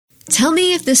Tell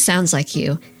me if this sounds like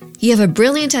you. You have a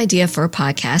brilliant idea for a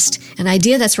podcast, an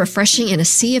idea that's refreshing in a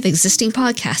sea of existing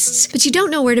podcasts, but you don't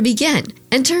know where to begin.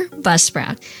 Enter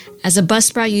Buzzsprout. As a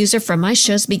Buzzsprout user from my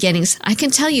show's beginnings, I can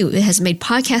tell you it has made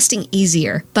podcasting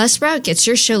easier. Buzzsprout gets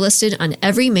your show listed on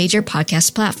every major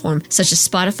podcast platform, such as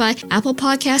Spotify, Apple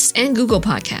Podcasts, and Google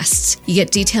Podcasts. You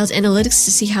get detailed analytics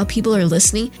to see how people are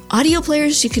listening, audio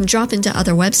players you can drop into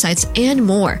other websites, and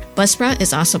more. Buzzsprout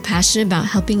is also passionate about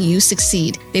helping you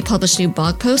succeed. They publish new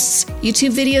blog posts,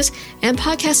 YouTube videos, and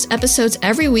podcast episodes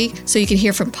every week so you can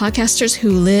hear from podcasters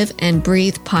who live and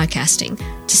breathe podcasting.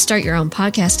 To start your own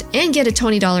podcast and get a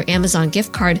 $20 Amazon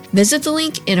gift card, visit the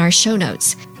link in our show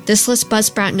notes. This lets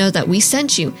Buzzsprout know that we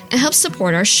sent you and helps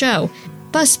support our show.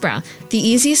 Buzzsprout, the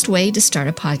easiest way to start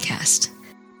a podcast.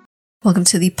 Welcome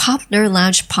to the Pop Nerd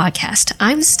Lounge podcast.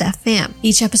 I'm Steph Pham.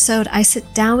 Each episode, I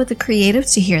sit down with the creative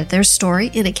to hear their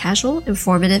story in a casual,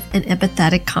 informative, and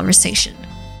empathetic conversation.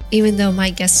 Even though my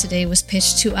guest today was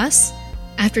pitched to us,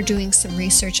 after doing some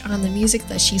research on the music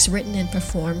that she's written and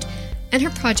performed, and her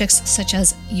projects such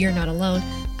as You're Not Alone,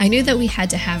 I knew that we had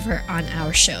to have her on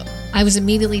our show. I was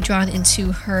immediately drawn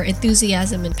into her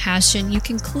enthusiasm and passion. You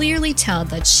can clearly tell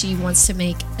that she wants to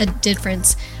make a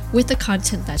difference with the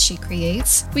content that she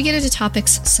creates. We get into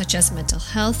topics such as mental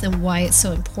health and why it's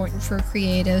so important for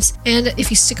creatives. And if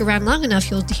you stick around long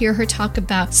enough, you'll hear her talk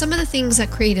about some of the things that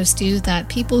creatives do that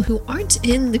people who aren't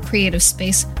in the creative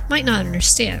space might not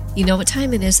understand. You know what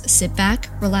time it is. Sit back,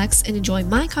 relax, and enjoy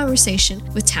my conversation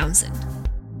with Townsend.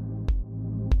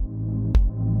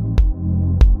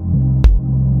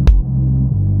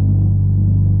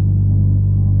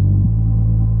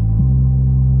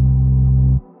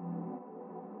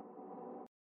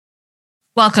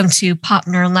 Welcome to Pop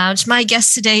Nerd Lounge. My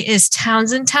guest today is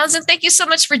Townsend. Townsend, thank you so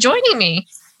much for joining me.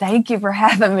 Thank you for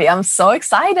having me. I'm so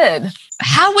excited.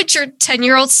 How would your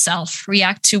 10-year-old self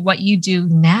react to what you do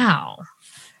now?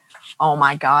 Oh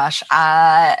my gosh.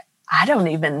 I don't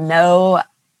even know.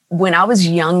 When I was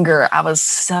younger, I was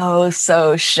so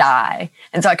shy.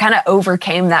 And so I kind of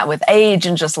overcame that with age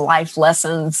and just life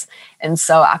lessons. And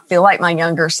so I feel like my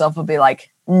younger self would be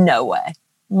like, no way.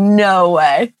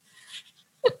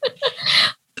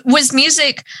 Was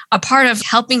music a part of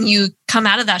helping you come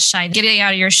out of that shy, getting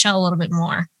out of your shell a little bit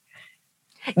more?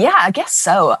 Yeah, I guess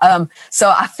so. So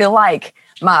I feel like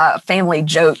my family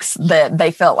jokes that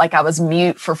they felt like I was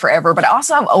mute for forever, but I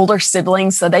also have older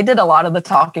siblings, so they did a lot of the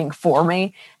talking for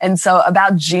me. And so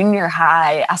about junior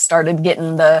high, I started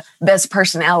getting the best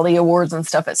personality awards and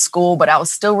stuff at school, but I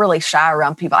was still really shy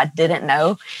around people I didn't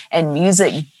know. And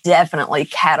music definitely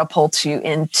catapults you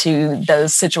into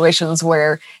those situations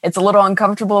where it's a little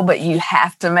uncomfortable, but you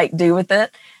have to make do with it.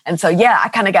 And so, yeah, I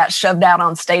kind of got shoved out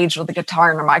on stage with a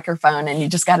guitar and a microphone, and you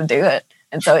just got to do it.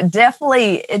 And so it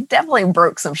definitely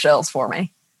broke some shells for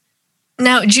me.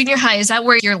 Now, junior high, is that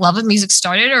where your love of music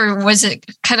started, or was it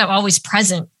kind of always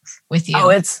present with you? Oh,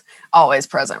 it's always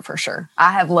present for sure.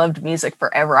 I have loved music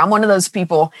forever. I'm one of those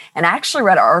people, and I actually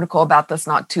read an article about this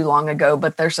not too long ago,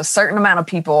 but there's a certain amount of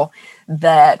people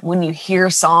that when you hear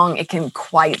a song, it can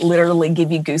quite literally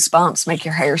give you goosebumps, make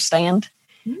your hair stand.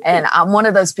 And I'm one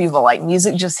of those people, like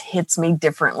music just hits me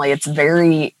differently. It's a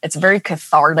very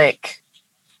cathartic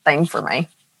thing for me.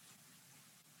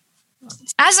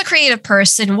 As a creative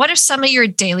person, what are some of your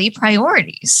daily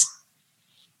priorities?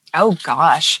 Oh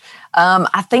gosh.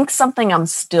 I think something I'm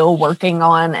still working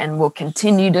on and will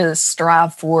continue to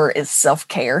strive for is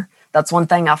self-care. That's one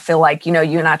thing I feel like, you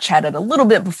and I chatted a little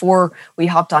bit before we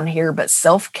hopped on here, but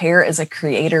self-care as a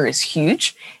creator is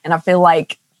huge. And I feel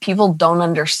like people don't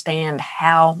understand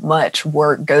how much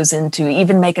work goes into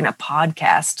even making a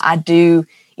podcast. I do,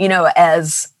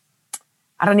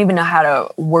 I don't even know how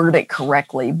to word it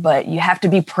correctly, but you have to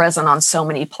be present on so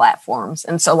many platforms.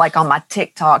 And so like on my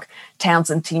TikTok,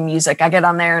 Townsend T Music, I get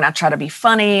on there and I try to be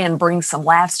funny and bring some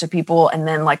laughs to people. And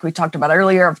then like we talked about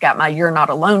earlier, I've got my You're Not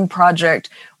Alone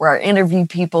project where I interview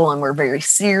people and we're very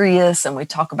serious and we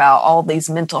talk about all these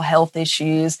mental health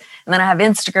issues. And then I have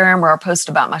Instagram where I post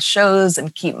about my shows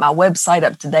and keep my website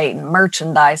up to date and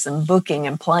merchandise and booking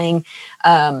and playing.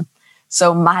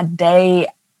 So my day,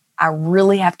 I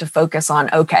really have to focus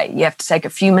on, okay, you have to take a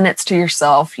few minutes to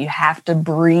yourself. You have to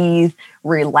breathe,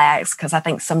 relax, because I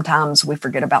think sometimes we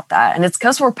forget about that. And it's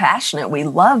because we're passionate. We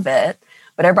love it,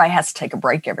 but everybody has to take a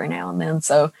break every now and then.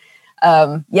 So,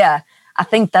 I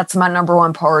think that's my number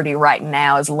one priority right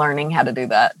now is learning how to do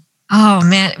that. Oh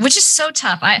man, which is so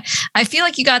tough. I feel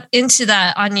like you got into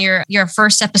that on your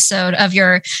first episode of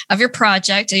your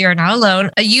project. You're Not Alone,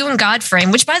 a You and God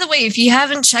frame, which by the way, if you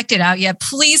haven't checked it out yet,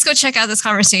 please go check out this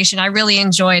conversation. I really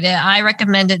enjoyed it. I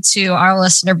recommend it to our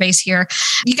listener base here.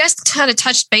 You guys kind of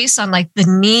touched base on like the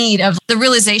need of the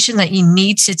realization that you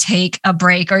need to take a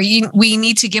break, or we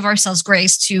need to give ourselves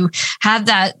grace to have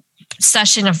that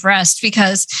session of rest,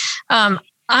 because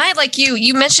I, like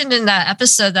you mentioned in that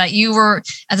episode that you were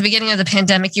at the beginning of the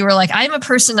pandemic, you were like, I'm a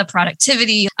person of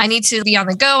productivity. I need to be on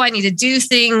the go. I need to do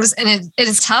things. And it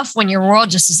is tough when your world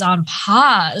just is on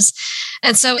pause.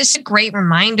 And so it's a great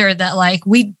reminder that like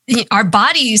our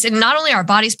bodies, and not only our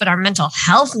bodies, but our mental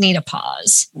health need a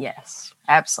pause. Yes,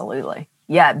 absolutely.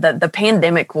 Yeah. The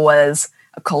pandemic was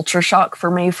a culture shock for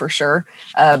me, for sure,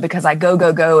 because I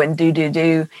go and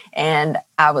do, and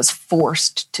I was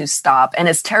forced to stop. And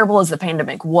as terrible as the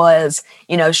pandemic was,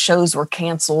 shows were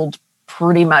canceled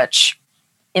pretty much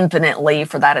infinitely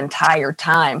for that entire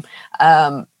time.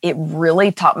 It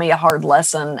really taught me a hard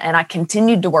lesson, and I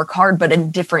continued to work hard, but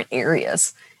in different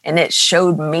areas. And it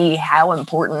showed me how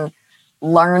important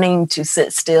learning to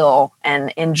sit still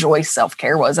and enjoy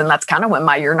self-care was. And that's kind of when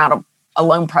my You're Not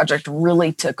Alone project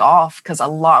really took off, because a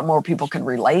lot more people could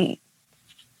relate.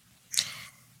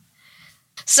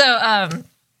 So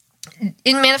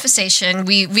in manifestation,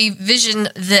 we vision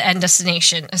the end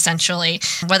destination, essentially,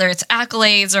 whether it's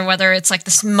accolades or whether it's like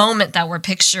this moment that we're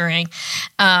picturing.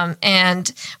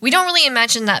 And we don't really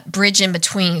imagine that bridge in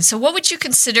between. So what would you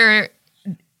consider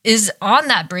is on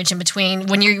that bridge in between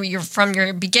when you're from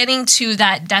your beginning to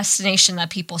that destination that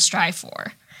people strive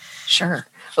for? Sure.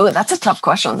 Oh, that's a tough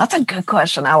question. That's a good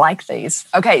question. I like these.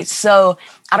 Okay, so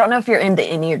I don't know if you're into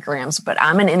Enneagrams, but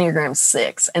I'm an Enneagram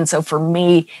 6. And so for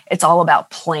me, it's all about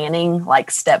planning, like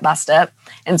step by step.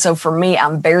 And so for me,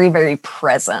 I'm very, very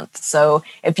present. So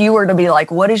if you were to be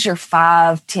like, what is your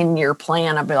 5-10-year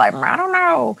plan? I'd be like, I don't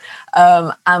know.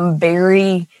 I'm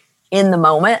very in the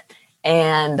moment,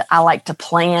 and I like to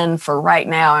plan for right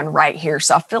now and right here.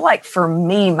 So I feel like for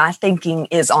me, my thinking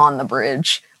is on the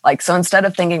bridge. Like, so instead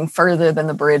of thinking further than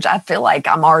the bridge, I feel like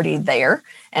I'm already there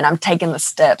and I'm taking the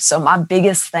steps. So my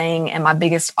biggest thing and my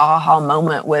biggest aha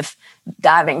moment with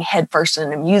diving headfirst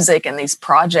into music and these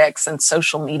projects and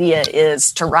social media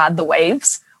is to ride the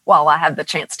waves while I have the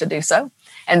chance to do so.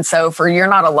 And so for You're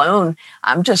Not Alone,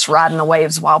 I'm just riding the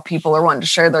waves while people are wanting to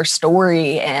share their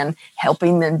story and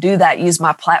helping them do that, use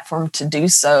my platform to do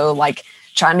so. Like,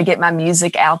 trying to get my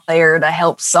music out there to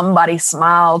help somebody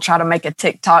smile, try to make a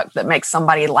TikTok that makes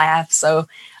somebody laugh. So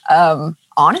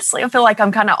honestly, I feel like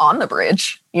I'm kind of on the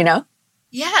bridge,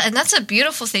 Yeah, and that's a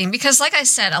beautiful thing, because like I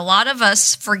said, a lot of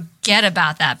us forget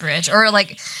about that bridge, or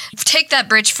like take that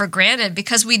bridge for granted,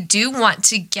 because we do want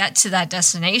to get to that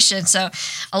destination. So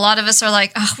a lot of us are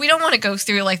like, oh, we don't want to go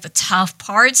through like the tough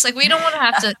parts. Like we don't want to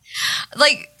have to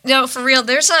like, for real,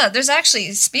 there's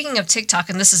actually, speaking of TikTok,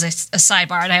 and this is a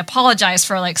sidebar, and I apologize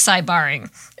for like sidebarring.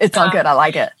 It's all good. I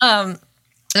like it.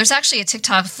 There's actually a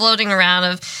TikTok floating around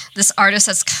of this artist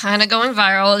that's kind of going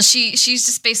viral. She's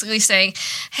just basically saying,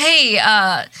 hey,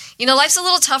 life's a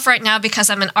little tough right now because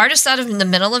I'm an artist out in the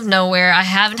middle of nowhere. I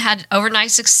haven't had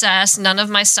overnight success. None of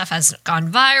my stuff has gone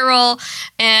viral.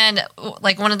 And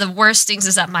like one of the worst things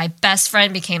is that my best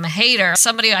friend became a hater.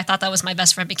 Somebody I thought that was my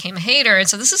best friend became a hater. And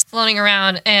so this is floating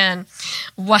around. And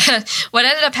what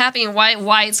ended up happening,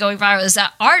 why it's going viral, is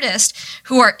that artists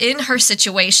who are in her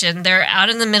situation, they're out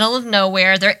in the middle of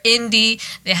nowhere. They're indie.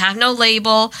 They have no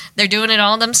label. They're doing it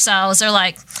all themselves. They're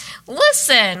like,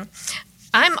 listen,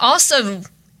 I'm also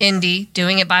indie,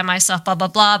 doing it by myself, blah, blah,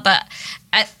 blah. But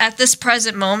at this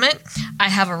present moment, I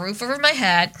have a roof over my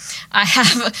head. I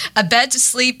have a bed to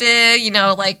sleep in,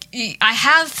 I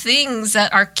have things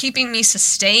that are keeping me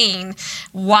sustained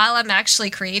while I'm actually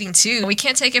creating too. We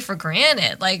can't take it for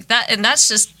granted like that. And that's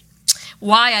just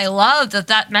why I love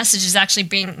that message is actually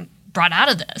being brought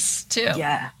out of this too.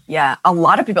 Yeah. A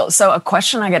lot of people. So a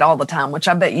question I get all the time, which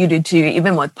I bet you do too,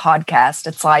 even with podcasts,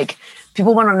 it's like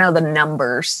people want to know the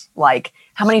numbers, like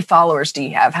how many followers do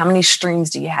you have? How many streams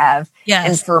do you have? Yes.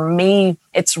 And for me,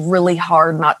 it's really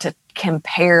hard not to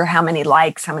compare how many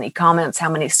likes, how many comments, how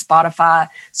many Spotify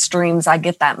streams I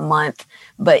get that month.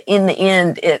 But in the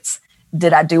end, it's,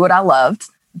 did I do what I loved?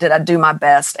 Did I do my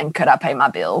best? And could I pay my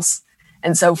bills?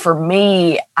 And so for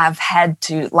me, I've had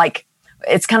to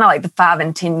it's kind of like the 5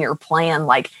 and 10 year plan.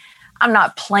 Like, I'm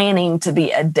not planning to be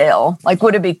Adele. Like,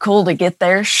 would it be cool to get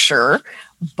there? Sure.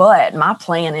 But my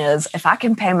plan is if I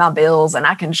can pay my bills and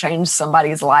I can change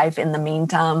somebody's life in the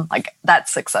meantime, like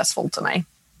that's successful to me.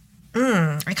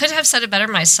 I couldn't have said it better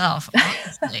myself.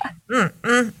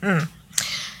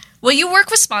 Well, you work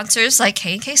with sponsors like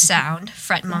K&K Sound,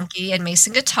 Fret Monkey, and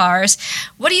Mason Guitars.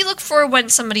 What do you look for when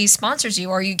somebody sponsors you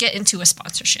or you get into a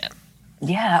sponsorship?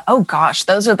 Yeah. Oh gosh,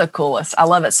 those are the coolest. I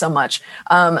love it so much.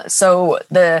 So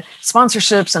the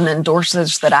sponsorships and the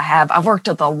endorsements that I have, I've worked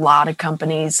with a lot of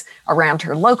companies around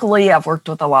here locally. I've worked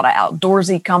with a lot of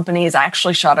outdoorsy companies. I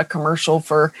actually shot a commercial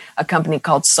for a company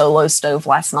called Solo Stove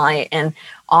last night. And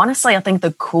honestly, I think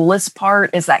the coolest part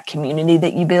is that community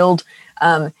that you build.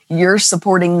 You're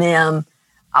supporting them.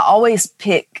 I always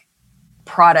pick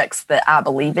products that I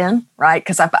believe in, right?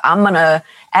 Because I'm going to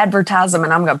advertise them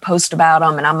and I'm going to post about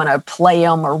them and I'm going to play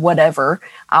them or whatever.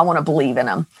 I want to believe in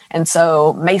them. And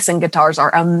so Mason guitars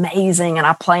are amazing and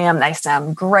I play them. They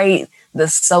sound great. The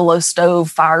Solo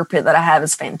Stove fire pit that I have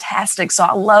is fantastic. So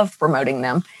I love promoting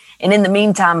them. And in the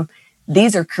meantime,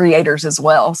 these are creators as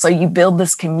well. So you build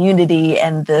this community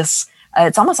and this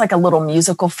it's almost like a little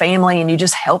musical family and you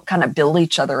just help kind of build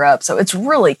each other up. So it's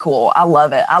really cool. I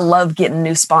love it. I love getting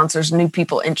new sponsors, new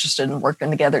people interested in working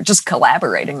together, just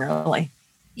collaborating really.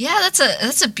 Yeah,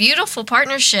 that's a beautiful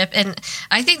partnership. And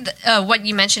I think what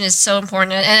you mentioned is so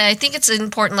important. And I think it's an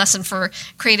important lesson for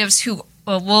creatives who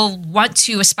will want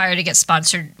to aspire to get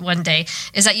sponsored one day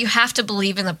is that you have to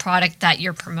believe in the product that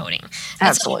you're promoting.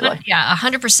 Absolutely. Yeah,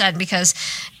 100%. Because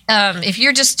if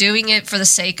you're just doing it for the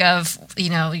sake of,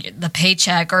 the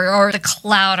paycheck or the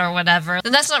clout or whatever,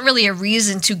 then that's not really a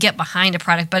reason to get behind a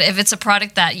product. But if it's a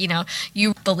product that,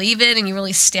 you believe in and you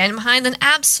really stand behind, then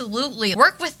absolutely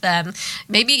work with them.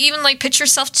 Maybe even pitch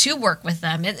yourself to work with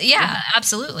them. Yeah,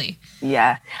 absolutely.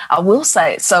 Yeah, I will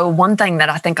say, so one thing that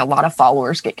I think a lot of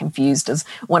followers get confused is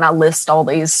when I list all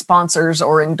these sponsors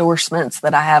or endorsements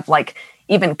that I have, like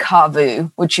even Kavu,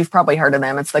 which you've probably heard of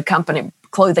them. It's the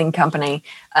clothing company.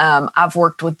 I've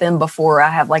worked with them before.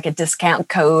 I have like a discount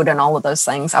code and all of those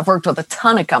things. I've worked with a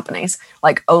ton of companies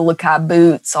like Olakai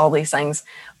Boots, all these things.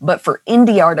 But for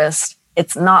indie artists,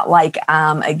 it's not like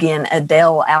again,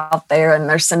 Adele out there and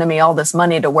they're sending me all this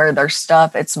money to wear their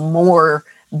stuff. It's more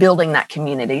building that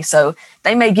community. So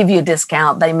they may give you a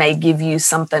discount. They may give you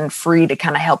something free to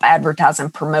kind of help advertise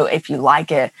and promote if you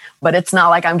like it. But it's not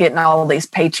like I'm getting all these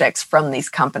paychecks from these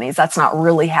companies. That's not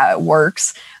really how it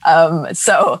works.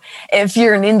 So if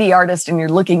you're an indie artist and you're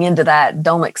looking into that,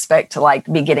 don't expect to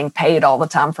be getting paid all the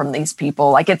time from these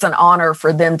people. It's an honor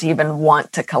for them to even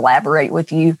want to collaborate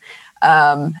with you.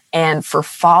 And for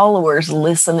followers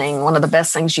listening, one of the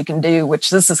best things you can do, which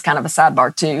this is kind of a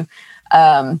sidebar too,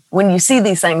 when you see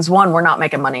these things, one, we're not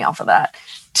making money off of that.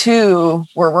 Two,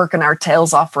 we're working our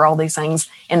tails off for all these things.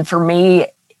 And for me,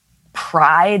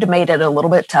 Pride made it a little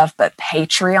bit tough, but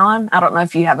Patreon, I don't know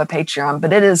if you have a Patreon,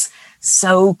 but it is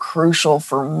so crucial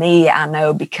for me, I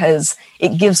know, because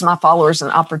it gives my followers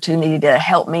an opportunity to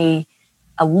help me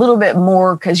a little bit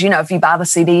more. Because, if you buy the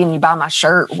CD and you buy my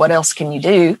shirt, what else can you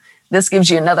do? This gives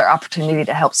you another opportunity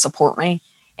to help support me.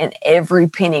 And every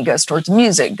penny goes towards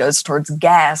music, goes towards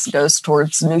gas, goes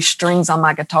towards new strings on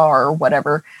my guitar or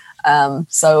whatever.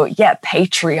 So yeah,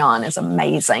 Patreon is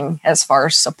amazing as far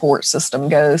as support system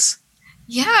goes.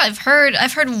 Yeah, I've heard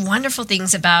wonderful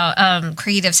things about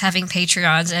creatives having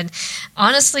Patreons, and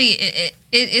honestly,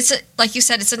 it's like you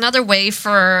said, it's another way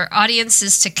for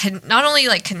audiences to not only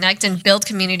connect and build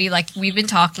community like we've been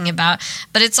talking about,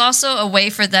 but it's also a way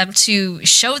for them to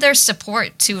show their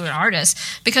support to an artist.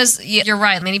 Because you're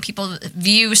right, many people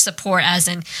view support as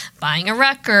in buying a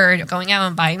record, going out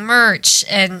and buying merch,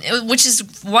 and which is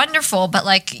wonderful. But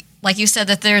like you said,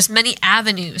 that there's many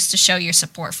avenues to show your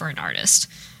support for an artist.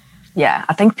 Yeah,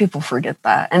 I think people forget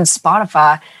that. And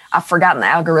Spotify, I've forgotten the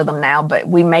algorithm now, but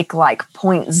we make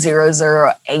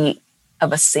 0.008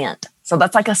 of a cent. So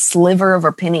that's like a sliver of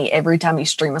a penny every time you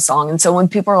stream a song. And so when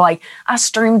people are like, I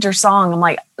streamed your song, I'm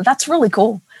like, that's really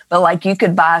cool. But you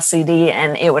could buy a CD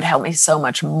and it would help me so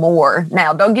much more.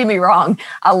 Now, don't get me wrong.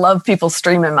 I love people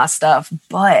streaming my stuff,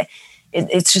 but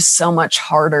it's just so much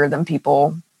harder than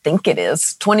people think it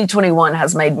is. 2021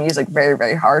 has made music very,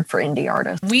 very hard for indie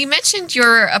artists. We mentioned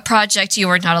your project, You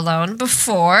Are Not Alone,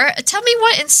 before. Tell me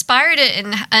what inspired it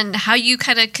and how you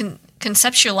kind of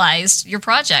conceptualized your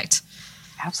project.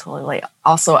 Absolutely.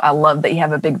 Also, I love that you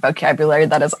have a big vocabulary.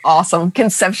 That is awesome.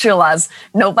 Conceptualize.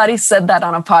 Nobody said that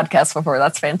on a podcast before.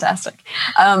 That's fantastic.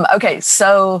 Okay,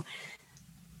 so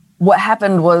what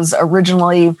happened was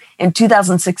originally in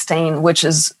 2016, which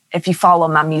is, if you follow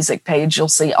my music page, you'll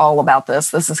see all about this.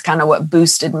 This is kind of what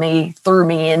boosted me, threw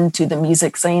me into the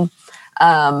music scene.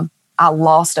 I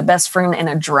lost a best friend and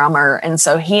a drummer. And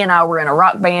so he and I were in a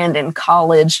rock band in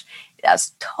college. A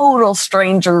total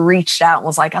stranger reached out and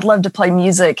was like, I'd love to play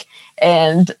music.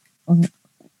 And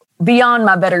beyond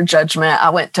my better judgment, I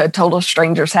went to a total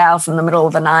stranger's house in the middle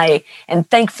of the night, and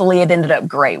thankfully it ended up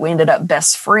great. We ended up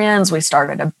best friends. We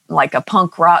started a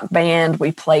punk rock band.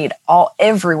 We played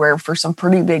everywhere for some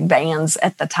pretty big bands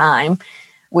at the time.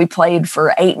 We played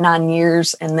for 8-9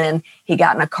 years, and then he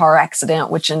got in a car accident,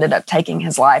 which ended up taking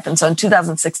his life. And so in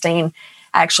 2016,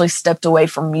 I actually stepped away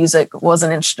from music,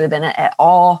 wasn't interested in it at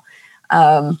all.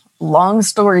 Long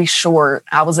story short,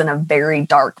 I was in a very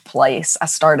dark place. I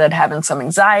started having some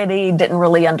anxiety, didn't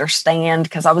really understand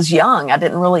because I was young. I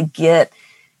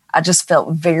just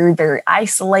felt very, very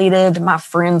isolated. My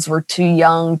friends were too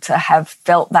young to have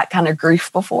felt that kind of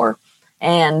grief before.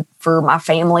 And for my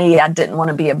family, I didn't want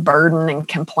to be a burden and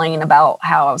complain about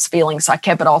how I was feeling. So I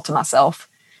kept it all to myself.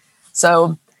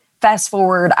 So fast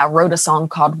forward, I wrote a song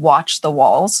called Watch the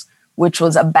Walls, which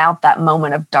was about that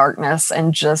moment of darkness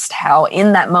and just how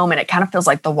in that moment, it kind of feels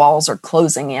like the walls are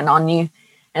closing in on you.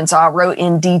 And so I wrote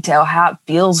in detail how it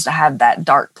feels to have that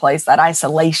dark place, that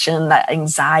isolation, that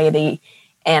anxiety.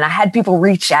 And I had people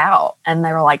reach out and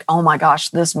they were like, oh my gosh,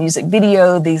 this music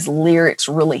video, these lyrics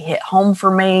really hit home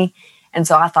for me. And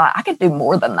so I thought I could do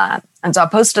more than that. And so I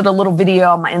posted a little video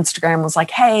on my Instagram, was like,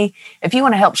 hey, if you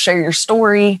want to help share your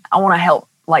story, I want to help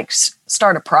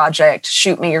start a project,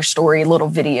 shoot me your story, little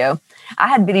video. I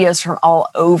had videos from all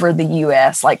over the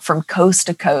US, like from coast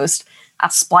to coast. I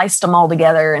spliced them all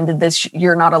together and did this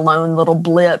You're Not Alone little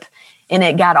blip. And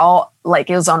it got it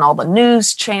was on all the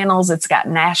news channels. It's got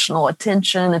national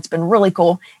attention. It's been really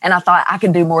cool. And I thought I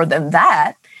could do more than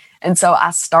that. And so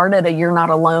I started a You're Not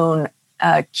Alone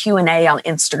Q&A on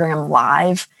Instagram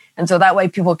Live. And so that way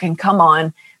people can come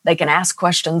on, they can ask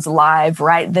questions live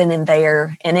right then and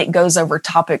there. And it goes over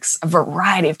topics, a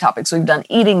variety of topics. We've done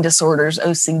eating disorders,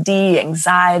 OCD,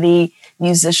 anxiety,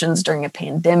 musicians during a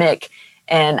pandemic.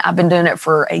 And I've been doing it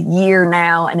for a year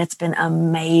now, and it's been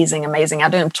amazing, amazing. I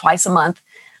do them twice a month.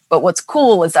 But what's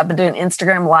cool is I've been doing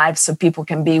Instagram Live so people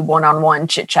can be one-on-one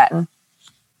chit-chatting.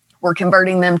 We're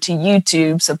converting them to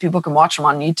YouTube so people can watch them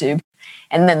on YouTube.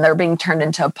 And then they're being turned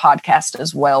into a podcast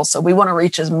as well. So we want to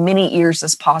reach as many ears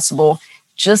as possible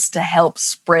just to help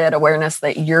spread awareness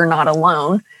that you're not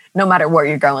alone, no matter what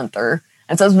you're going through.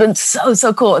 And so it's been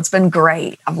so cool. It's been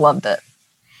great. I've loved it.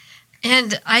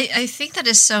 And I think that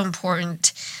is so important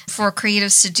for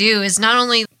creatives to do, is not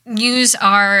only use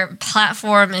our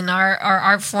platform and our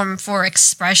art form for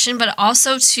expression, but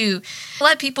also to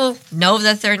let people know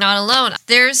that they're not alone.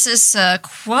 There's this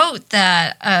quote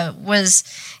that was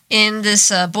in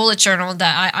this bullet journal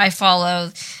that I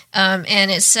follow,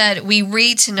 and it said, we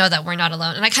read to know that we're not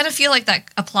alone. And I kind of feel like that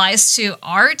applies to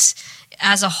art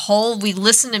as a whole. We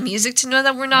listen to music to know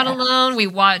that we're not alone. We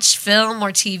watch film or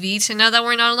TV to know that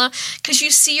we're not alone, because you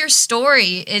see your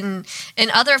story in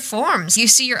other forms. You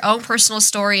see your own personal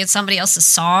story in somebody else's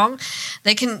song.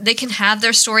 They can have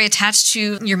their story attached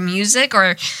to your music,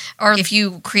 or if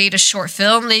you create a short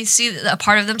film, they see a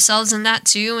part of themselves in that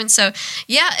too. And so,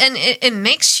 yeah, and it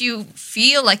makes you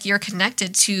feel like you're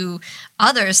connected to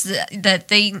others,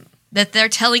 that they're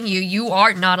telling you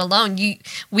are not alone.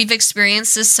 We've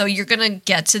experienced this, so you're going to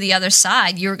get to the other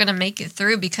side. You're going to make it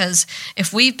through, because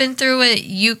if we've been through it,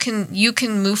 you can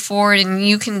move forward and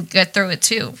you can get through it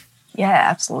too. Yeah,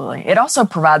 absolutely. It also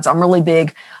provides, I'm really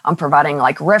big on providing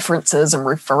references and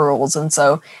referrals. And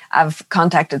so I've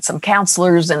contacted some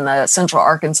counselors in the Central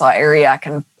Arkansas area I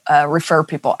can refer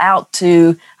people out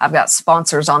to. I've got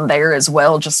sponsors on there as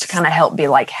well, just to kind of help be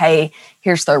like, hey,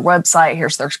 here's their website,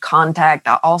 here's their contact.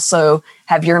 I also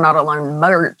have You're Not Alone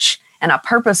merch, and I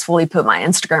purposefully put my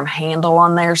Instagram handle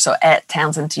on there, so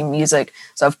 @TownsendTMusic.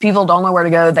 So if people don't know where to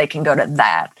go, they can go to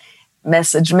that.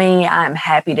 Message me. I'm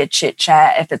happy to chit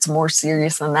chat. If it's more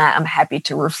serious than that, I'm happy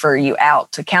to refer you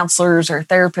out to counselors or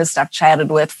therapists I've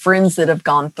chatted with, friends that have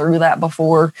gone through that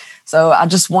before. So I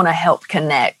just want to help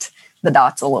connect the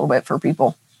dots a little bit for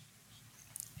people.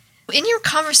 In your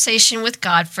conversation with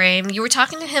Godframe, you were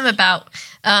talking to him about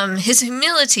his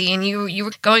humility, and you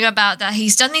were going about that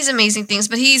he's done these amazing things,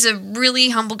 but he's a really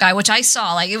humble guy, which I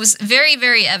saw. It was very,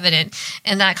 very evident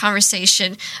in that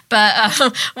conversation. But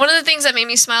one of the things that made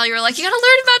me smile, you were like, you got to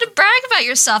learn how to brag about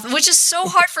yourself, which is so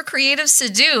hard for creatives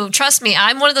to do. Trust me,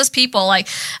 I'm one of those people.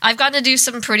 I've gotten to do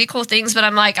some pretty cool things, but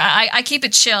I'm like, I keep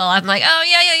it chill. I'm like, oh,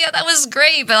 yeah, that was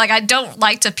great. But I don't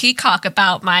like to peacock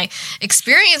about my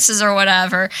experiences or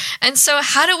whatever. And so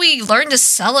how do we learn to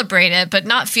celebrate it, but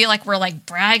not feel like we're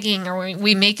bragging, or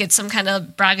we make it some kind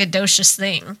of braggadocious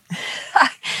thing?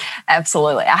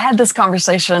 Absolutely. I had this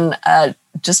conversation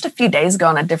just a few days ago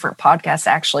on a different podcast,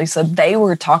 actually. So they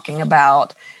were talking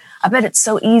about, I bet it's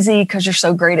so easy because you're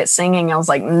so great at singing. I was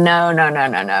like, no.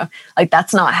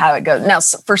 That's not how it goes. Now,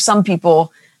 for some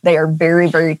people, They are very,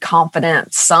 very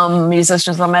confident. Some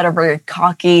musicians I met are very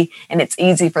cocky, and it's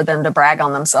easy for them to brag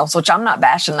on themselves, which I'm not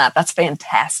bashing that. That's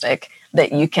fantastic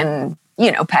that you can,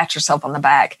 pat yourself on the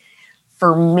back.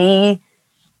 For me,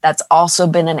 that's also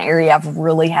been an area I've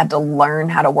really had to learn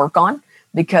how to work on,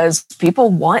 because people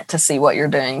want to see what you're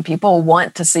doing. People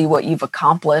want to see what you've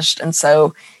accomplished. And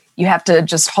so you have to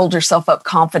just hold yourself up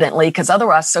confidently, because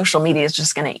otherwise social media is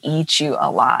just going to eat you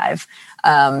alive.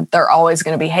 There are always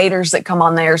going to be haters that come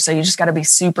on there. So you just got to be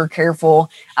super careful.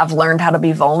 I've learned how to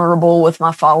be vulnerable with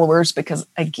my followers, because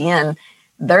again,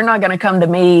 they're not going to come to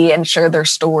me and share their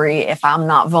story if I'm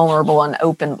not vulnerable and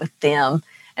open with them.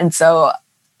 And so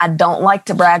I don't like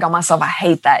to brag on myself. I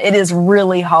hate that. It is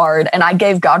really hard. And I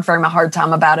gave Godframe a hard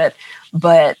time about it,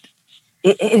 but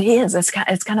it is. It's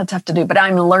kind of tough to do, but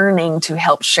I'm learning to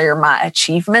help share my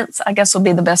achievements, I guess would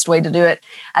be the best way to do it.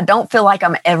 I don't feel like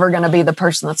I'm ever going to be the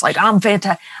person that's like, I'm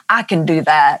fantastic. I can do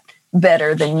that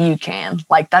better than you can.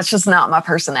 Like, that's just not my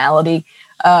personality.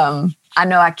 I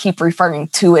know I keep referring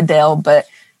to Adele, but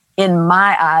in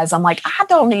my eyes, I'm like, I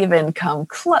don't even come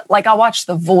close. Like, I watch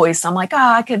The Voice. I'm like,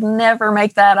 I could never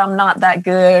make that. I'm not that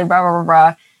good, blah, blah, blah,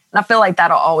 blah. And I feel like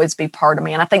that'll always be part of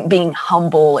me. And I think being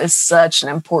humble is such an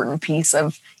important piece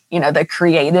of, the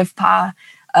creative pie,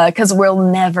 because we'll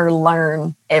never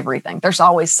learn everything. There's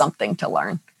always something to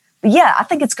learn. But yeah, I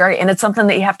think it's great. And it's something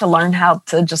that you have to learn how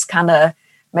to just kind of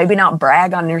maybe not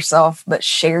brag on yourself, but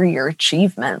share your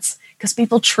achievements, because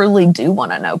people truly do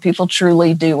want to know. People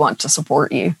truly do want to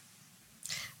support you.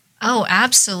 Oh,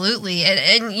 absolutely.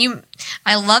 And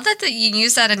I love that you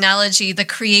use that analogy, the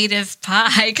creative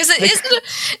pie, because it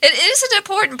is an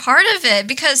important part of it,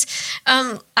 because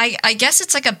I guess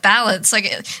it's like a balance. Like,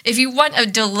 if you want a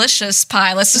delicious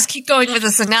pie, let's just keep going with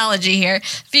this analogy here.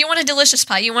 If you want a delicious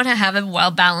pie, you want to have a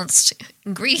well-balanced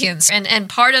ingredients. And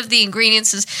part of the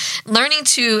ingredients is learning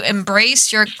to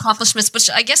embrace your accomplishments,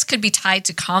 which I guess could be tied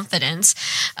to confidence.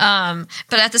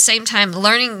 But at the same time,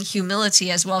 learning humility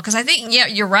as well. Because I think, yeah,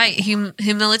 you're right.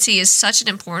 Humility is such an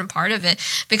important part of it,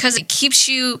 because it keeps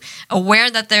you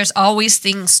aware that there's always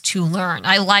things to learn.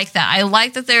 I like that. I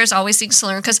like that there's always things to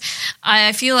learn, because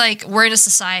I feel like we're in a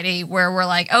society where we're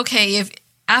like, okay, if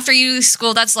after you leave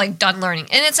school, that's like done learning.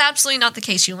 And it's absolutely not the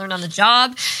case. You learn on the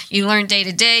job, you learn day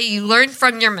to day, you learn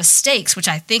from your mistakes, which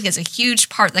I think is a huge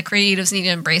part that creatives need to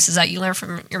embrace, is that you learn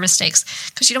from your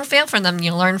mistakes, because you don't fail from them,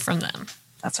 you learn from them.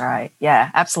 That's right. Yeah,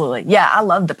 absolutely. Yeah, I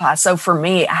love the pie. So for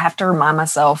me, I have to remind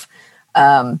myself,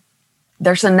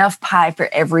 there's enough pie for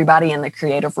everybody in the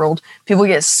creative world. People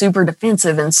get super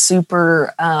defensive and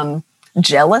super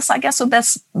jealous, I guess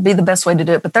would be the best way to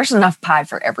do it. But there's enough pie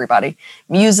for everybody.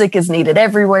 Music is needed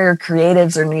everywhere.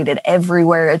 Creatives are needed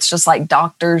everywhere. It's just like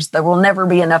doctors. There will never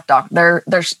be enough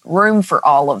there's room for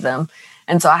all of them.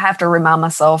 And so I have to remind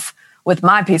myself, with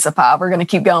my piece of pie, we're going to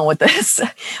keep going with this.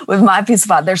 With my piece of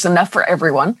pie, there's enough for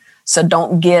everyone. So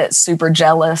don't get super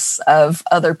jealous of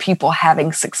other people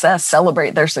having success.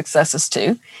 Celebrate their successes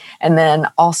too. And then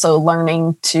also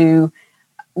learning to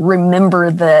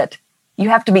remember that you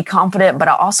have to be confident, but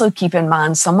I also keep in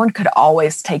mind someone could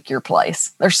always take your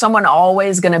place. There's someone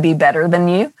always going to be better than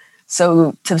you.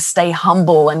 So to stay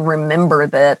humble and remember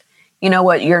that, you know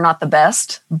what, you're not the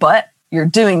best, but you're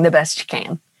doing the best you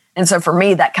can. And so for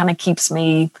me, that kind of keeps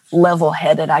me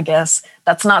level-headed, I guess.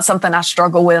 That's not something I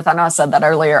struggle with. I know I said that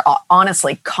earlier.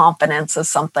 Honestly, confidence is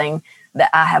something that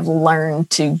I have learned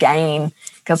to gain,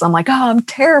 because I'm like, oh, I'm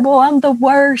terrible. I'm the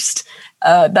worst.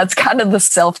 That's kind of the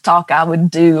self-talk I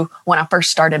would do when I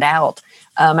first started out.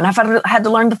 And I've had to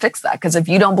learn to fix that, because if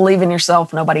you don't believe in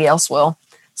yourself, nobody else will.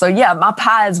 So yeah, my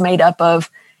pie is made up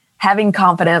of having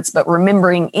confidence, but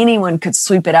remembering anyone could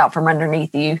sweep it out from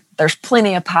underneath you. There's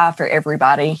plenty of pie for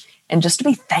everybody. And just to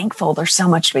be thankful. There's so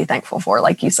much to be thankful for,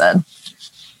 like you said.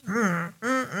 And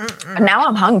now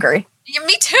I'm hungry. Yeah,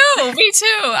 me too. Me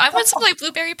too. I want some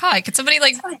blueberry pie. Could somebody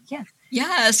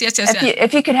Yes.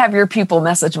 If you could have your people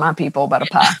message my people about a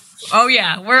pie. Oh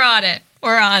yeah, we're on it.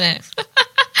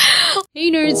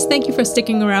 Hey nerds, thank you for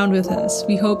sticking around with us.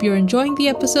 We hope you're enjoying the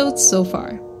episodes so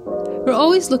far. We're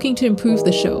always looking to improve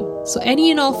the show, so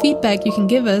any and all feedback you can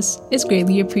give us is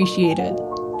greatly appreciated.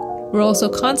 We're also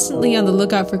constantly on the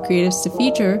lookout for creatives to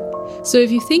feature, so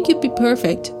if you think you'd be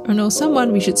perfect or know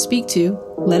someone we should speak to,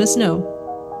 let us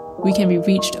know. We can be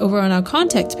reached over on our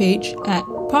contact page at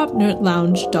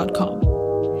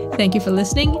popnerdlounge.com. Thank you for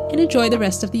listening and enjoy the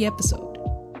rest of the episode.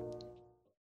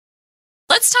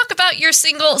 Let's talk about your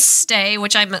single, Stay,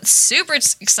 which I'm super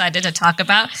excited to talk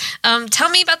about. Tell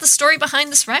me about the story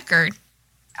behind this record.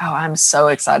 Oh, I'm so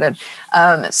excited.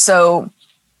 So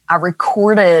I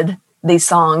recorded these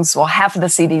songs. Well, half of the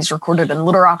CDs recorded in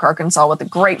Little Rock, Arkansas with a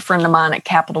great friend of mine at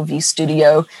Capitol View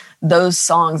Studio. Those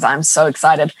songs, I'm so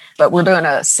excited. But we're doing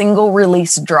a single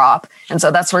release drop. And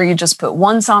so that's where you just put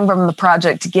one song from the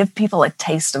project to give people a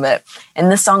taste of it.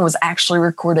 And this song was actually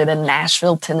recorded in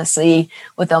Nashville, Tennessee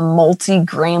with a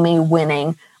multi-Grammy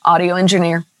winning audio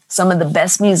engineer. Some of the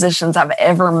best musicians I've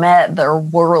ever met. They're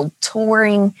world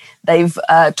touring. They've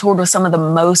toured with some of the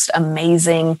most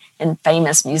amazing and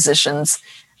famous musicians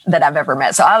that I've ever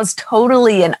met. So I was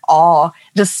totally in awe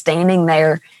just standing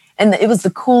there. And it was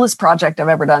the coolest project I've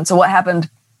ever done. So what happened?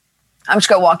 I'm just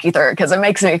going to walk you through it because it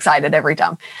makes me excited every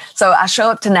time. So I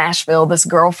show up to Nashville, this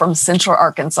girl from Central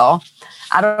Arkansas.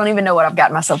 I don't even know what I've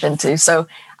gotten myself into. So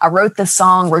I wrote this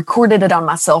song, recorded it on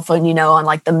my cell phone, on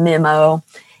like the memo.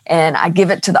 And I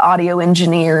give it to the audio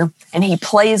engineer, and he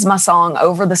plays my song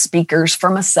over the speakers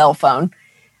from a cell phone.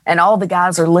 And all the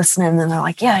guys are listening, and they're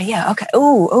like, yeah, okay.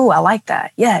 Ooh, I like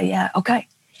that. Yeah, okay.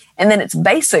 And then it's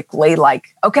basically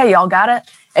like, okay, y'all got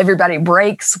it? Everybody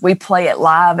breaks. We play it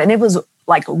live. And it was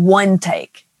like one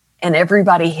take, and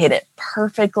everybody hit it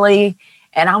perfectly.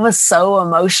 And I was so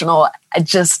emotional,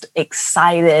 just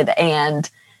excited and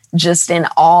just in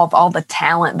awe of all the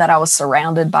talent that I was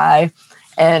surrounded by.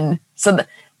 And so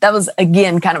that was,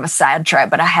 again, kind of a sad track,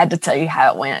 but I had to tell you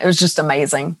how it went. It was just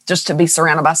amazing just to be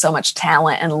surrounded by so much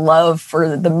talent and love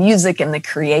for the music and the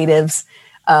creatives.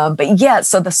 But yeah,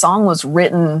 so the song was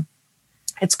written,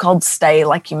 it's called Stay,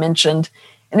 like you mentioned,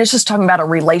 and it's just talking about a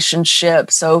relationship.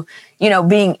 So,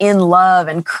 being in love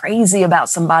and crazy about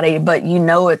somebody, but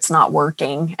it's not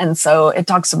working. And so it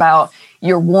talks about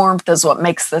your warmth is what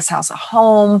makes this house a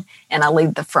home. And I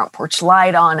leave the front porch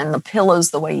light on and the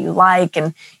pillows the way you like.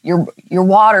 And your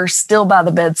water's still by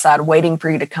the bedside waiting for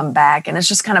you to come back. And it's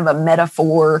just kind of a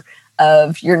metaphor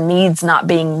of your needs not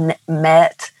being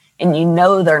met. And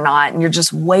they're not. And you're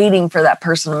just waiting for that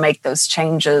person to make those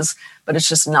changes. But it's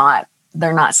just not.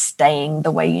 They're not staying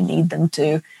the way you need them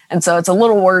to. And so it's a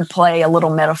little wordplay, a little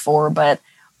metaphor, but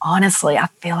honestly, I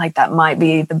feel like that might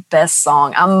be the best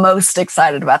song. I'm most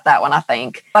excited about that one, I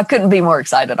think. I couldn't be more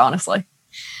excited, honestly.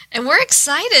 And we're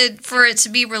excited for it to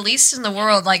be released in the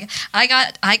world. Like I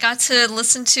got to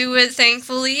listen to it,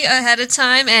 thankfully, ahead of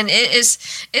time, and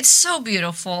it's so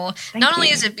beautiful. Not only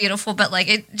is it beautiful, but like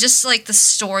it just like the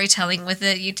storytelling with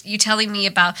it. You telling me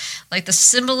about like the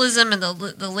symbolism and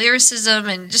the lyricism,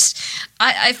 and just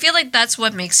I feel like that's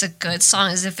what makes a good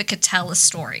song, is if it could tell a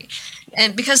story.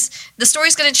 And because the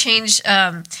story's going to change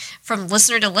from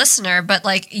listener to listener, but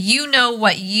like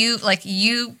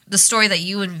the story that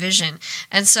you envision.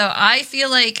 And so I feel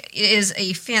like it is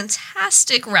a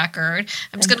fantastic record.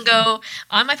 I'm just going to go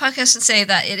on my podcast and say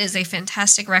that it is a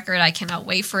fantastic record. I cannot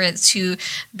wait for it to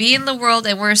be in the world,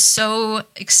 and we're so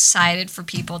excited for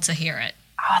people to hear it.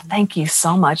 Oh, thank you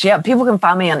so much. Yeah, people can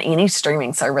find me on any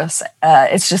streaming service.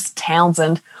 It's just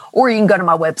Townsend. Or you can go to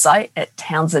my website at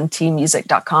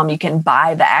townsendtmusic.com. You can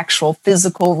buy the actual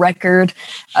physical record.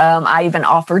 I even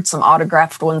offered some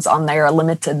autographed ones on there, a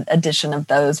limited edition of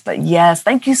those. But yes,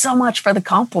 thank you so much for the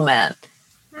compliment.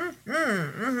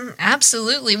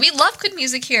 Absolutely. We love good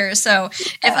music here. So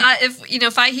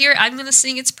if I hear it, I'm going to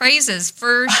sing its praises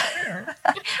for sure.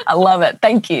 I love it.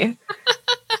 Thank you.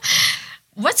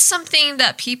 What's something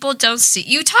that people don't see?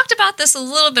 You talked about this a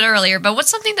little bit earlier, but what's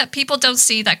something that people don't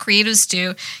see that creatives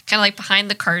do, kind of like behind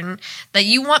the curtain, that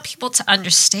you want people to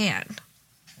understand?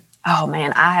 Oh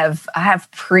man, I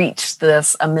have preached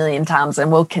this a million times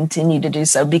and will continue to do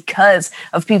so because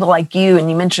of people like you. And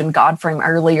you mentioned Godframe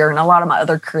earlier, and a lot of my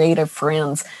other creative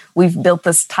friends. We've built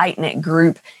this tight-knit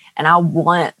group, and I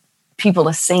want people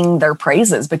to sing their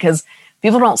praises because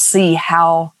people don't see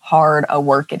how hard a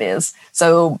work it is.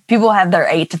 So people have their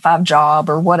 8-to-5 job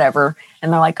or whatever,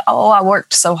 and they're like, oh, I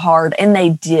worked so hard. And they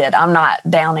did. I'm not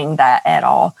downing that at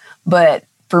all. But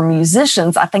for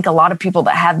musicians, I think a lot of people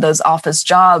that have those office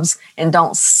jobs and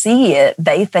don't see it,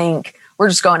 they think we're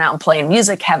just going out and playing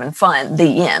music, having fun,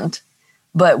 the end.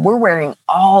 But we're wearing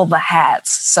all the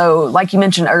hats. So like you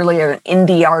mentioned earlier,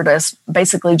 indie artist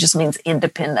basically just means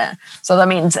independent. So that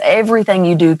means everything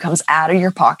you do comes out of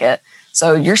your pocket.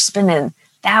 So you're spending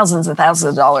thousands and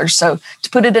thousands of dollars. So to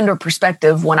put it into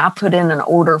perspective, when I put in an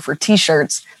order for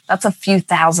t-shirts, that's a few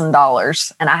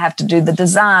 $1,000s. And I have to do the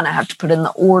design. I have to put in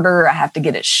the order. I have to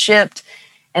get it shipped.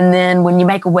 And then when you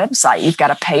make a website, you've got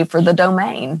to pay for the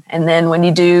domain. And then when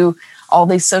you do all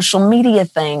these social media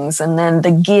things and then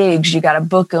the gigs, you got to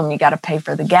book them. You got to pay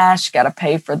for the gas. You got to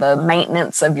pay for the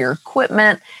maintenance of your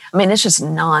equipment. I mean, it's just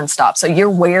nonstop. So you're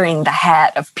wearing the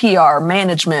hat of PR,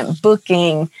 management,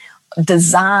 booking,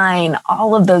 design,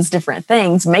 all of those different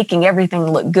things, making everything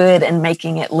look good and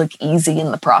making it look easy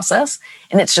in the process.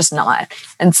 And it's just not.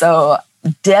 And so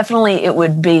definitely it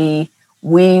would be,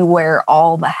 we wear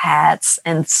all the hats,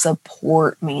 and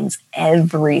support means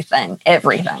everything,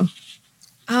 everything.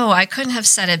 Oh, I couldn't have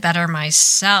said it better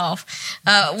myself.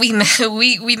 We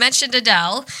mentioned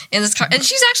Adele in this car, and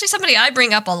she's actually somebody I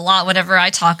bring up a lot whenever I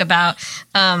talk about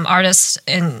artists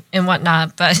and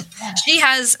whatnot. But she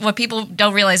has, what people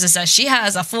don't realize is that she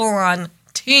has a full-on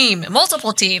team,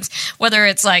 multiple teams, whether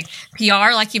it's like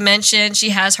PR, like you mentioned, she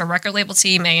has her record label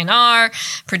team, A&R,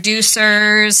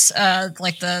 producers,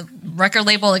 like the record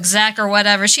label exec or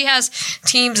whatever. She has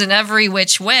teams in every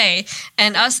which way.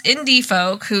 And us indie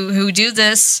folk who do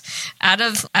this out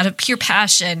of pure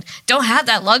passion don't have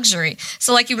that luxury.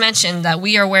 So like you mentioned, that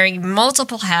we are wearing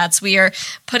multiple hats. We are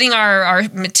putting our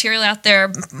material out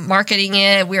there, marketing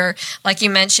it. We're, like you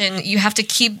mentioned, you have to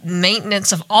keep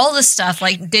maintenance of all this stuff,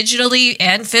 like digitally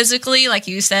and physically, like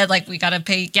you said, like we got to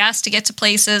pay gas to get to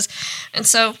places. And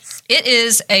so it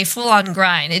is a full-on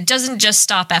grind. It doesn't just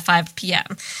stop at 5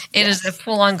 p.m. It is a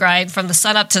full-on grind from the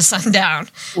sun up to sundown.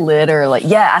 Literally.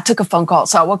 Yeah, I took a phone call.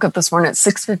 So I woke up this morning at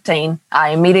 6:15. I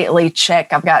immediately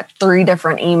check. I've got 3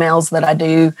 different emails that I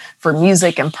do for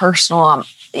music and personal. I'm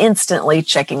instantly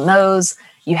checking those.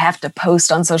 You have to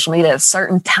post on social media at a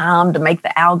certain time to make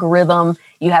the algorithm.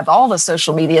 You have all the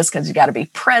social medias because you got to be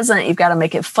present. You've got to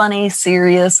make it funny,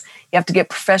 serious. You have to get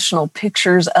professional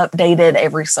pictures updated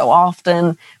every so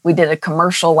often. We did a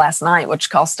commercial last night,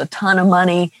 which cost a ton of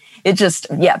money. It just,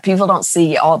 people don't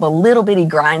see all the little bitty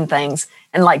grind things.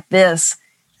 And like this,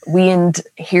 we end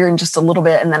here in just a little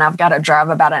bit, and then I've got to drive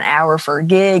about an hour for a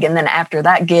gig. And then after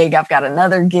that gig, I've got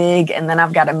another gig, and then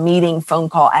I've got a meeting phone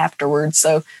call afterwards.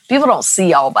 So people don't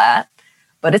see all that,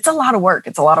 but it's a lot of work.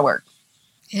 It's a lot of work.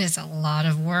 It is a lot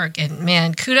of work. And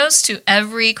man, kudos to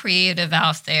every creative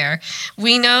out there.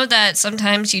 We know that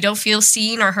sometimes you don't feel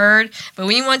seen or heard, but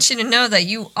we want you to know that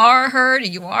you are heard,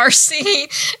 you are seen,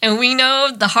 and we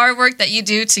know the hard work that you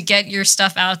do to get your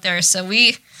stuff out there. So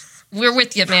we're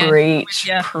with you, man.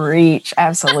 Preach.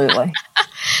 Absolutely.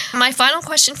 My final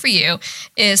question for you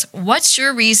is, what's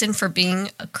your reason for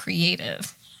being a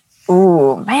creative?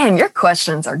 Ooh, man, your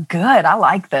questions are good. I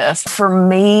like this. For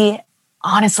me,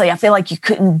 honestly, I feel like you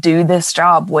couldn't do this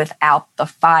job without the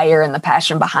fire and the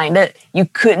passion behind it. You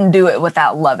couldn't do it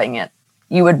without loving it.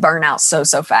 You would burn out so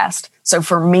fast. So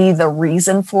for me, the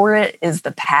reason for it is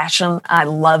the passion. I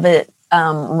love it.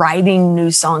 Writing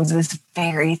new songs is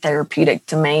very therapeutic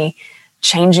to me.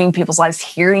 Changing people's lives,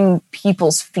 hearing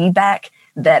people's feedback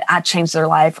that I changed their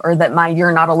life, or that my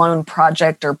You're Not Alone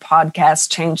project or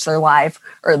podcast changed their life,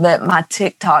 or that my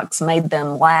TikToks made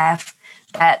them laugh,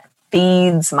 that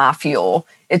feeds my fuel.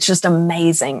 It's just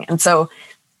amazing. And so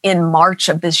in March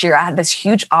of this year, I had this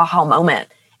huge aha moment.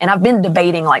 And I've been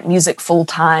debating like music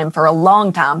full-time for a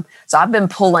long time. So I've been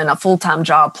pulling a full-time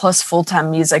job plus full-time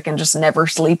music and just never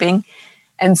sleeping.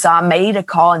 And so I made a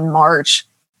call in March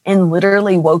and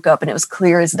literally woke up and it was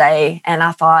clear as day. And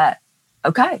I thought,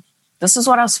 okay, this is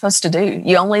what I was supposed to do.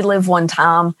 You only live one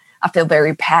time. I feel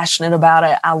very passionate about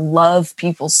it. I love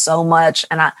people so much.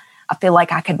 And I feel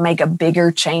like I could make a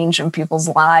bigger change in people's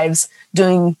lives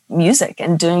doing music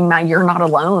and doing my You're Not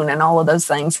Alone and all of those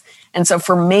things. And so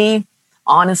for me,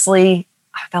 honestly,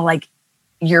 I feel like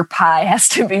your pie has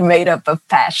to be made up of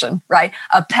passion, right?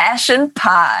 A passion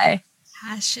pie.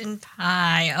 Passion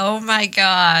pie. Oh my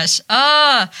gosh.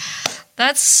 Oh,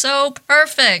 that's so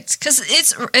perfect, because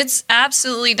it's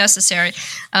absolutely necessary.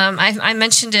 I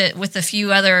mentioned it with a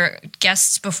few other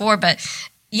guests before, but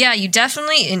yeah, you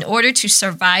definitely, in order to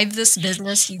survive this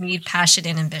business, you need passion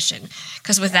and ambition,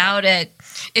 because without it,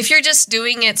 if you're just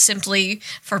doing it simply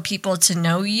for people to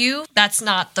know you, that's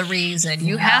not the reason.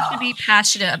 You have to be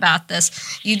passionate about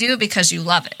this. You do it because you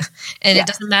love it. And it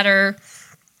doesn't matter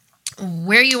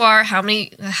where you are,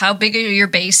 how big your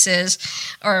base is,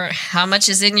 or how much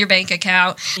is in your bank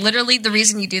account. Literally, the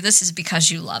reason you do this is because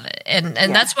you love it. And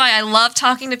that's why I love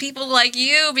talking to people like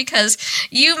you, because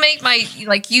you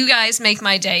guys make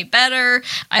my day better.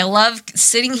 I love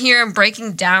sitting here and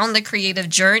breaking down the creative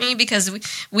journey, because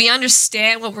we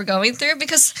understand what we're going through,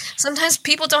 because sometimes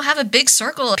people don't have a big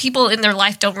circle. People in their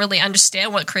life don't really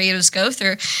understand what creatives go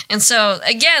through. And so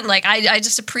again, like I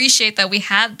just appreciate that we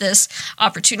have this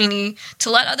opportunity to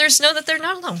let others know that they're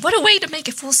not alone. What a way to make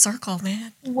it full circle,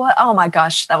 man. What? Oh my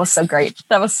gosh, that was so great.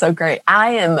 That was so great. I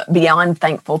am beyond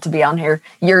thankful to be on here.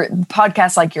 Your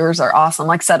podcasts like yours are awesome.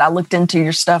 Like I said, I looked into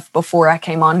your stuff before I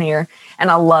came on here and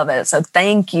I love it. So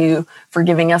thank you for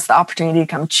giving us the opportunity to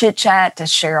come chit chat, to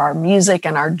share our music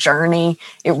and our journey.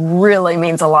 It really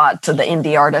means a lot to the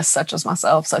indie artists such as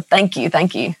myself. So thank you.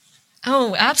 Thank you.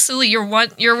 Oh, absolutely. You're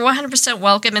 100%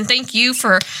 welcome. And thank you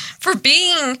for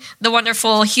being the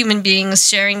wonderful human beings,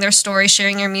 sharing their story,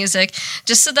 sharing your music,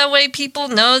 just so that way people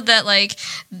know that, like,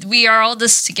 we are all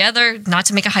this together, not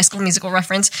to make a High School Musical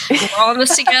reference. We're all in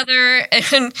this together.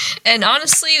 And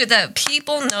honestly, that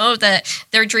people know that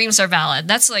their dreams are valid.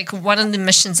 That's like one of the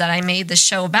missions that I made the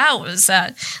show about, was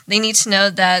that they need to know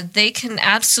that they can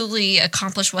absolutely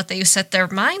accomplish what they set their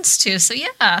minds to. So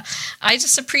yeah, I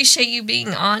just appreciate you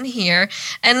being on here.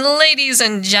 And ladies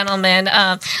and gentlemen,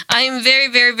 I am very,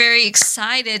 very, very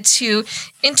excited to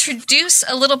introduce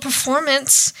a little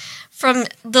performance from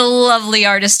the lovely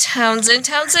artist Townsend.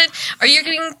 Townsend, are you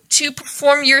going to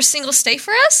perform your single "Stay"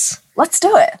 for us? Let's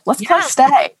do it. Let's play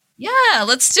 "Stay." Yeah,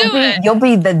 let's do it. You'll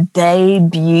be the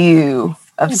debut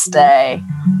of "Stay."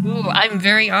 Ooh, I'm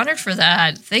very honored for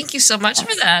that. Thank you so much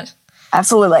for that.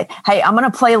 Absolutely. Hey, I'm going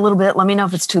to play a little bit. Let me know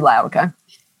if it's too loud, okay?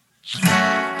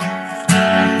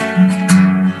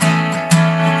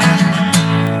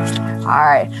 All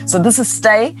right, so this is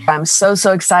 "Stay." I'm so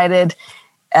excited.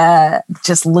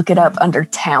 Just look it up under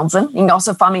Townsend. You can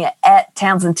also find me at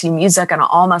Townsend T Music on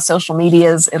all my social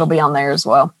medias. It'll be on there as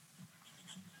well.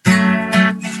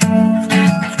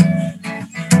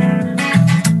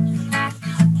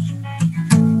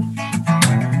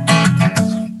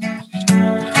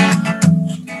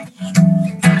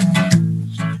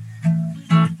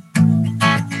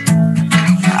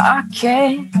 I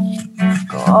can't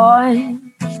go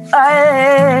on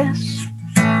like this.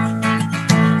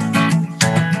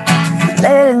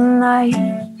 Late at night,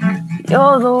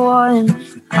 you're the one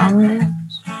I miss.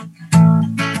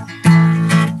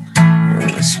 And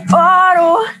this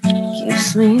bottle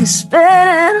keeps me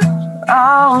spinning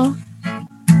around,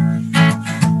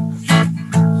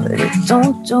 but it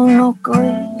don't do no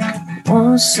good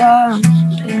once I'm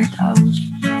laying down.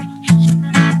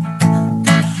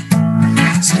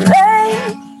 So lay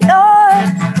your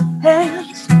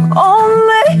hands on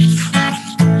me.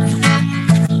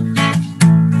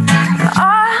 I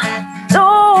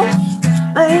don't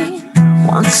mean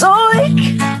once a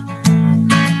week,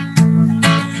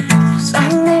 'cause I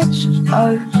need you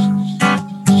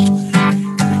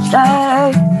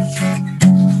today.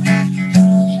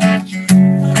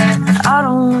 I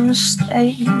don't wanna stay,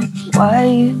 why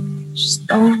you just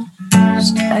don't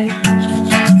stay.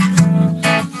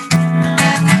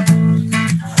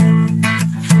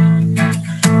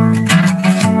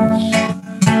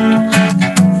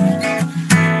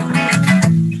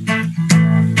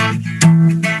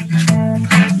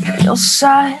 Your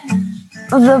side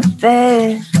of the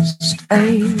bed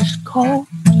stays cold.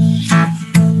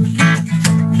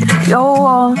 Your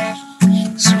warmth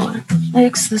is what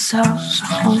makes this house a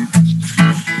home.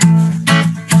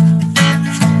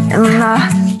 And I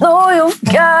know you've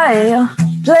got your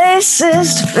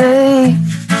places to be,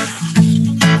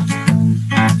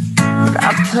 but I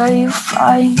pray you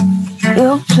find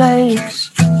your place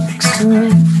next to me.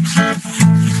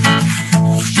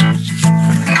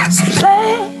 So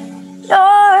lay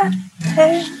your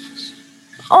hands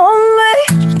on me,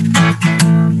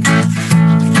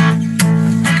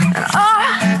 and I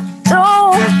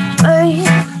don't mean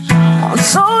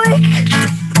once a week,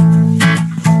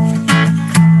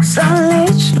 'cause I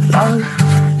need your love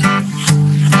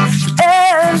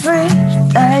every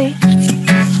day.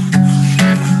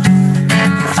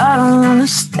 I don't wanna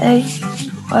stay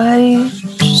away,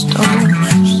 just don't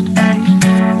stay.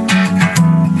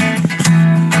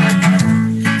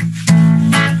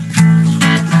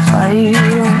 You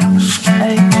don't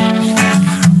stay.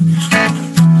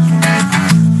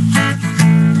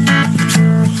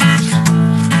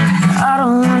 I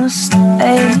don't wanna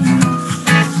stay.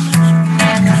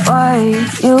 Why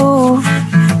you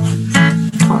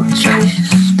don't just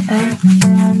stay.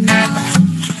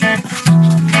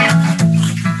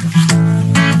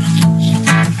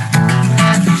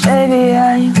 Baby,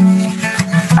 I'm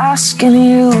asking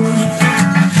you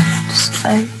to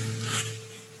stay.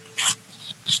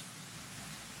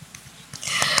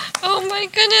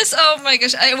 Oh my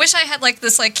gosh. I wish I had like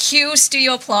this like cue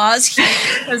studio applause here,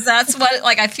 because that's what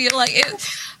like I feel like it.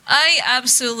 I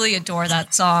absolutely adore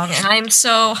that song, and I'm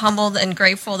so humbled and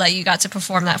grateful that you got to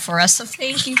perform that for us. So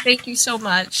thank you so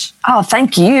much. Oh,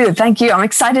 thank you. I'm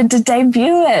excited to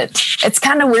debut it. It's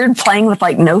kind of weird playing with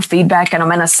like no feedback, and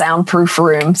I'm in a soundproof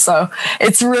room, so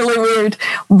it's really weird,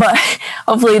 but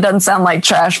hopefully it doesn't sound like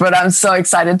trash, but I'm so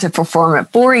excited to perform it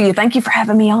for you. Thank you for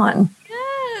having me on.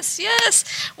 Yes.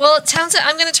 Well, Townsend,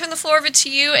 I'm going to turn the floor over to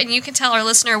you, and you can tell our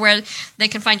listener where they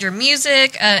can find your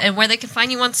music and where they can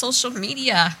find you on social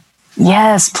media.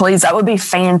 Yes, please. That would be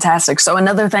fantastic. So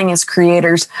another thing is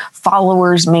creators,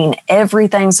 followers mean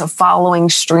everything. So following,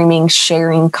 streaming,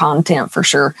 sharing content for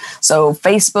sure. So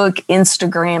Facebook,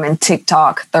 Instagram, and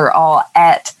TikTok, they're all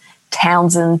at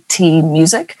Townsend T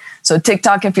Music. So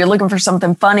TikTok, if you're looking for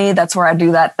something funny, that's where I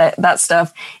do that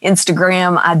stuff.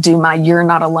 Instagram, I do my You're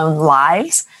Not Alone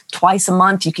lives twice a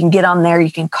month. You can get on there,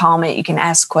 you can comment, you can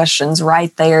ask questions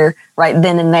right there, right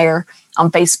then and there. On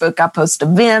Facebook, I post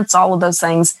events, all of those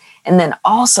things. And then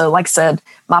also, like I said,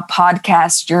 my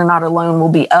podcast, You're Not Alone,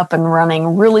 will be up and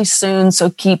running really soon. So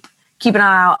keep an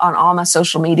eye out on all my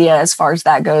social media as far as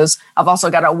that goes. I've also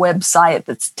got a website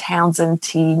that's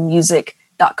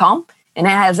townsendtmusic.com, and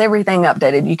it has everything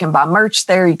updated. You can buy merch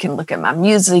there. You can look at my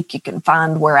music. You can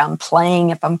find where I'm playing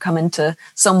if I'm coming to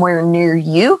somewhere near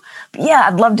you. But yeah,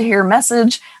 I'd love to hear a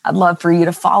message. I'd love for you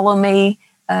to follow me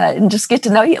and just get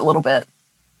to know you a little bit.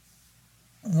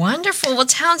 Wonderful. Well,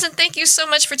 Townsend, thank you so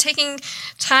much for taking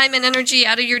time and energy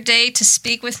out of your day to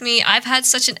speak with me. I've had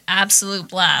such an absolute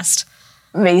blast.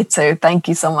 Me too. Thank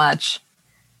you so much.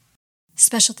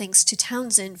 Special thanks to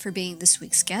Townsend for being this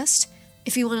week's guest.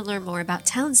 If you want to learn more about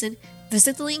Townsend,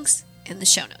 visit the links in the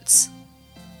show notes.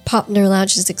 Pop Nerd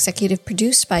Lounge is executive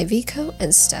produced by Vico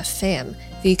and Steph Pham.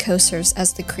 Vico serves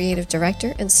as the creative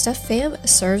director, and Steph Pham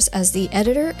serves as the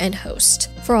editor and host.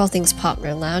 For all things Pop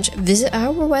Nerd Lounge, visit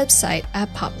our website at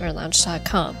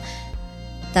popnerdlounge.com.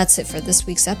 That's it for this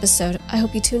week's episode. I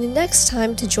hope you tune in next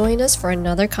time to join us for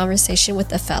another conversation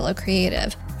with a fellow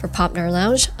creative. For Pop Nerd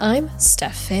Lounge, I'm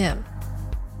Steph Pham.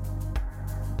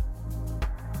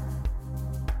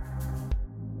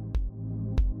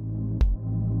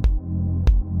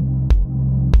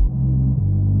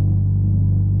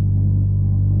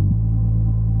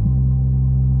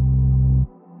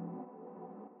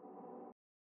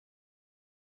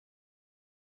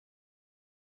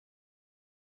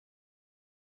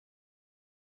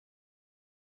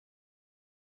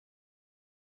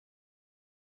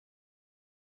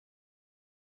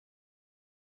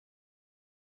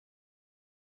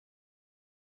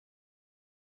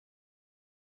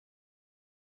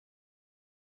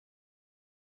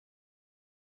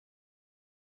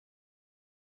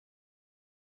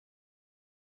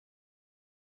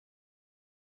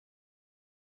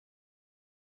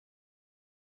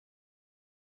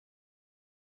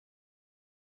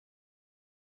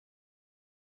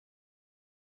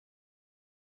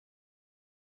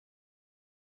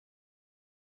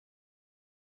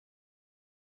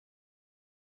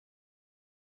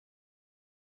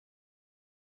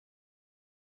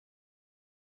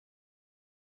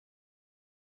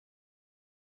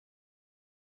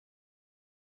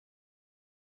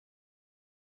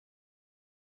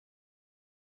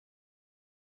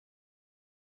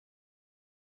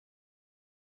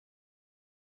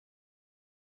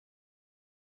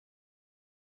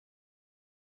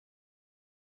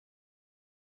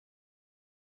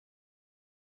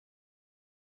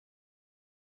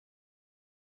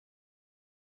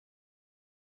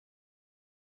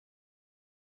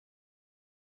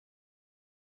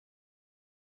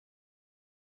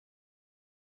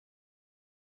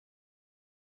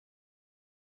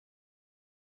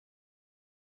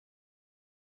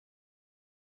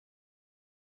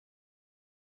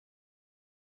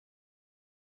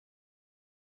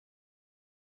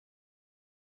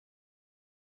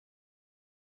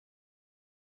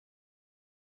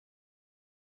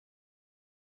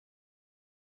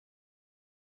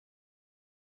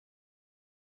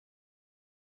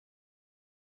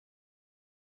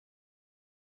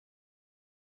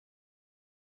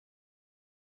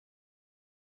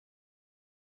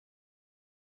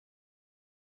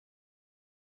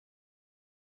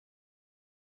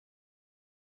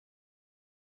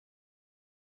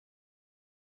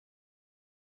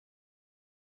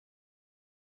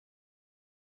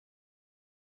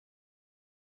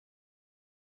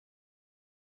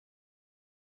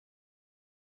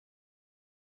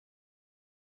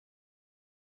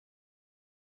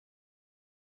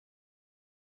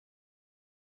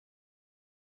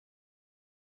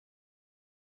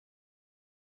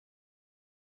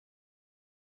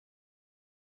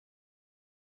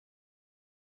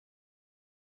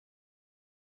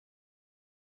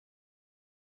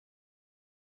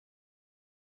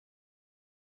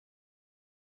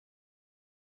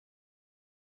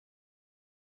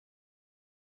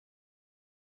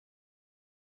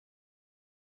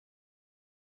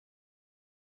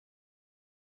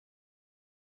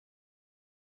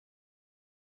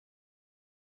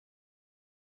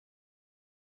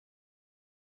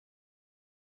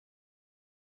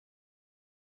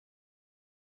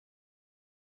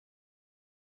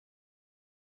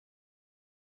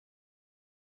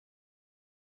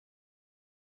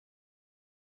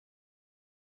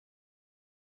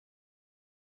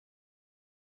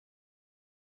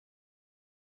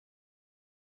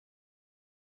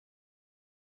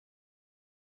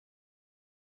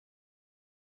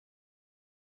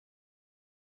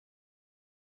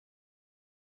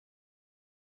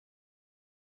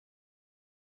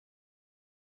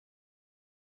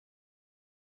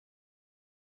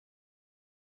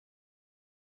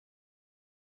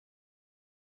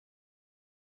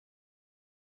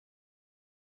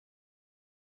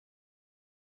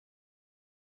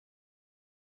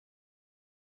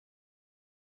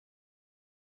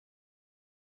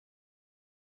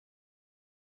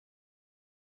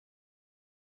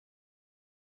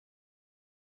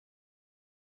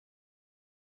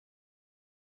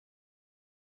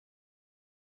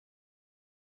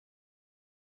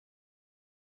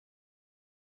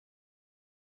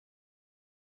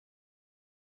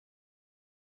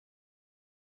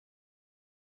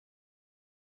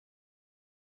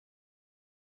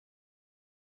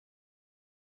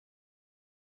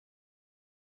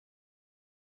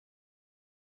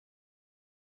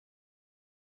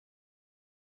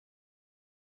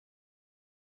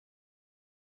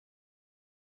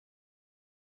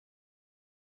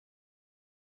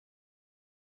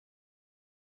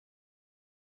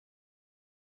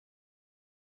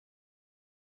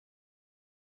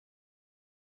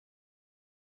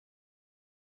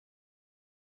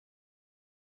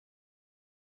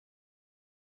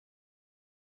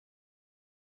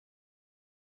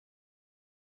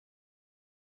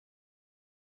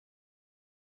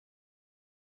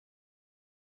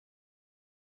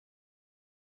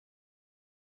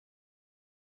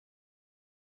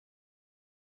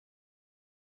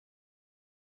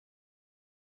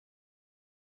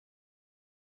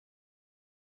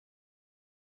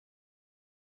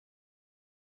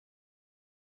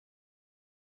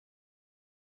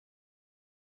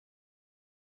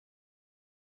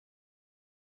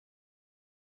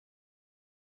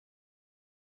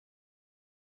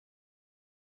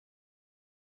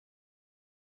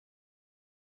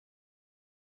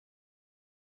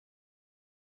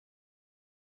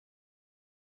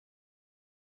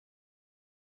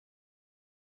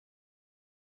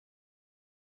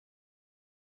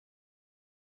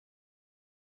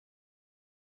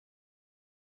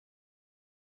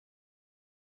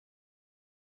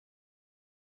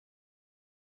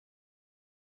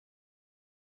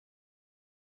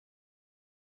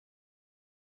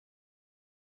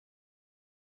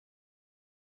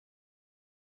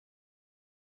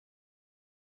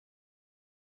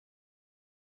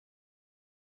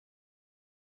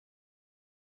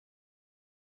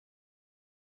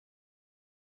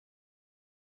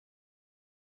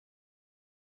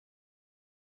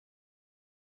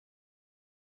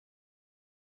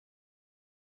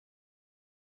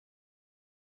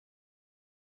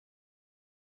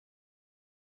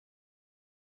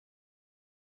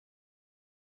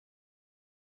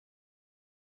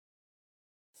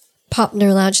 Pop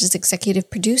Nerd Lounge is executive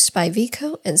produced by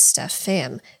Vico and Steph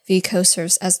Pham. Vico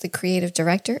serves as the creative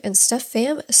director, and Steph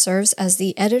Pham serves as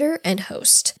the editor and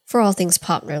host. For all things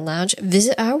Pop Nerd Lounge,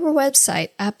 visit our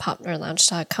website at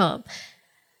popnerdlounge.com.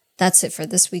 That's it for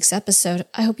this week's episode.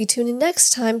 I hope you tune in next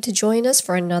time to join us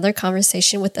for another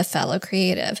conversation with a fellow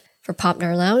creative. For Pop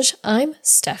Nerd Lounge, I'm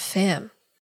Steph Pham.